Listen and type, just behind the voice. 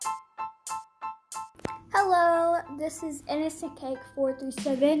Hello, this is Innocent Cake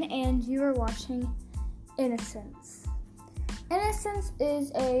 437, and you are watching Innocence. Innocence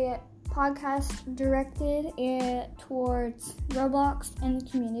is a podcast directed towards Roblox and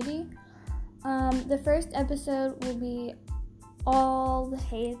the community. The first episode will be all the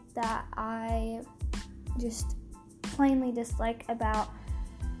hate that I just plainly dislike about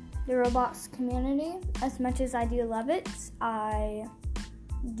the Roblox community. As much as I do love it, I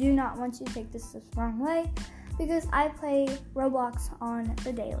do not want you to take this the wrong way because I play Roblox on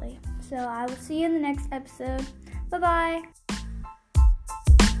the daily. So I will see you in the next episode. Bye-bye.